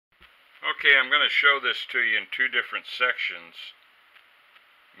Okay, I'm going to show this to you in two different sections,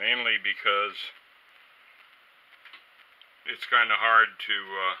 mainly because it's kind of hard to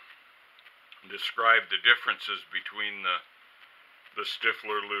describe the differences between the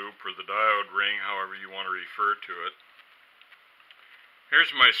Stiffler loop or the diode ring, however you want to refer to it.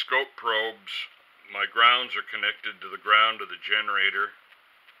 Here's my scope probes. My grounds are connected to the ground of the generator.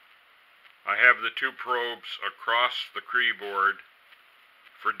 I have the two probes across the CREE board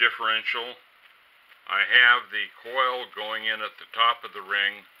for differential. I have the coil going in at the top of the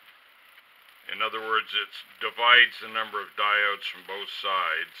ring. In other words, it divides the number of diodes from both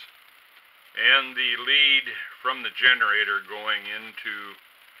sides. And the lead from the generator going into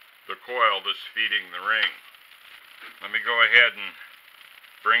the coil that's feeding the ring. Let me go ahead and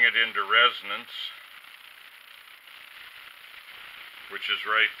bring it into resonance, which is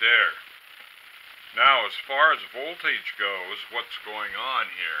right there. Now, as far as voltage goes, what's going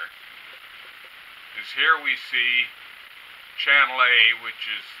on here is here we see channel A, which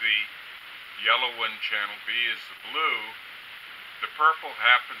is the yellow one, channel B is the blue. The purple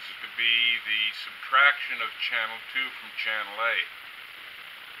happens to be the subtraction of channel 2 from channel A.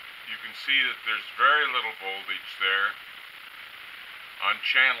 You can see that there's very little voltage there. On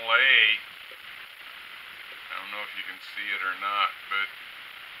channel A, I don't know if you can see it or not, but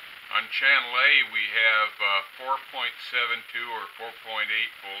on channel A we have 4.72 or 4.8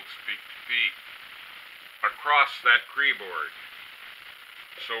 volts peak to peak across that CREE board.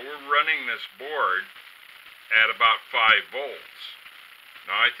 So we're running this board at about 5 volts.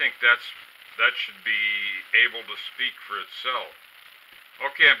 Now I think that should be able to speak for itself.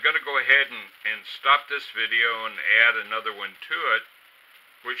 Okay, I'm going to go ahead and stop this video and add another one to it,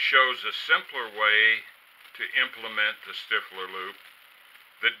 which shows a simpler way to implement the Stiffler loop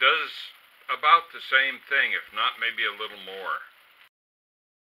that does about the same thing, if not maybe a little more.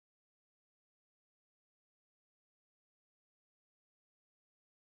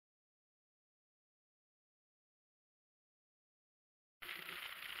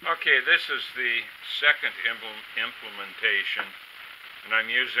 Okay, this is the second implementation, and I'm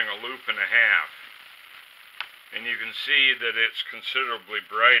using a loop and a half. And you can see that it's considerably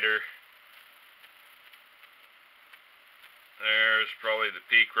brighter. There's probably the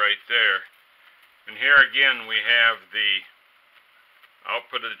peak right there. And here again we have the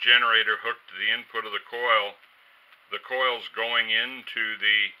output of the generator hooked to the input of the coil. The coil's going into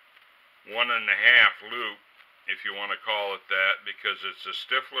the 1.5 loop, if you want to call it that, because it's a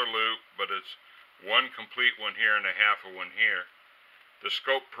Stiffler loop, but it's one complete one here and a half of one here. The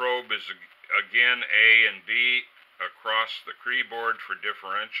scope probe is again A and B across the CREE board for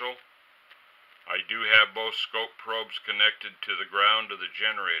differential. I do have both scope probes connected to the ground of the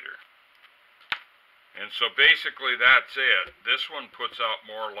generator. And so basically that's it. This one puts out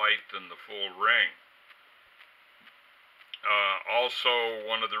more light than the full ring. Also,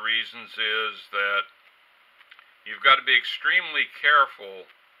 one of the reasons is that you've got to be extremely careful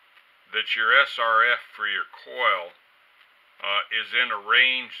that your SRF for your coil is in a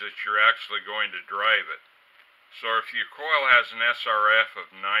range that you're actually going to drive it. So if your coil has an SRF of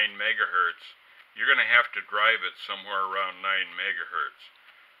 9 megahertz, you're going to have to drive it somewhere around 9 megahertz.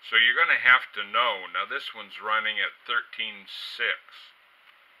 So you're going to have to know. Now this one's running at 13.6.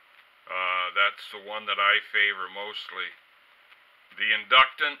 That's the one that I favor mostly. The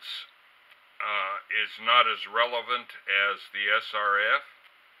inductance is not as relevant as the SRF,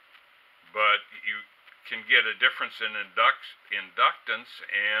 but you can get a difference in inductance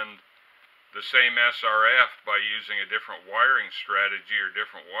and the same SRF by using a different wiring strategy or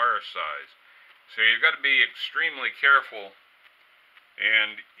different wire size. So you've got to be extremely careful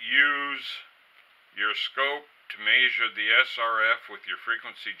and use your scope to measure the SRF with your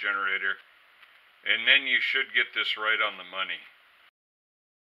frequency generator, and then you should get this right on the money.